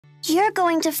You're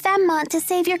going to Femmont to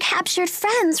save your captured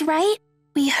friends, right?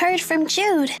 We heard from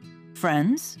Jude.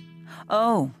 Friends?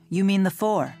 Oh, you mean the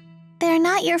four. They're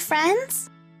not your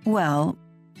friends? Well,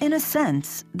 in a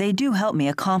sense, they do help me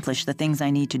accomplish the things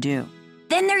I need to do.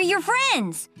 Then they're your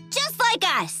friends, just like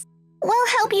us. We'll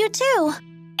help you too.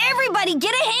 Everybody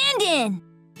get a hand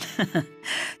in.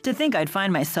 To think I'd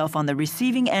find myself on the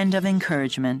receiving end of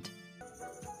encouragement.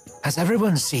 Has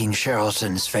everyone seen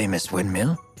Charlton's famous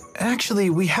windmill? Actually,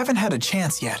 we haven't had a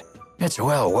chance yet. It's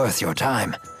well worth your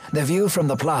time. The view from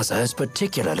the plaza is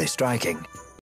particularly striking.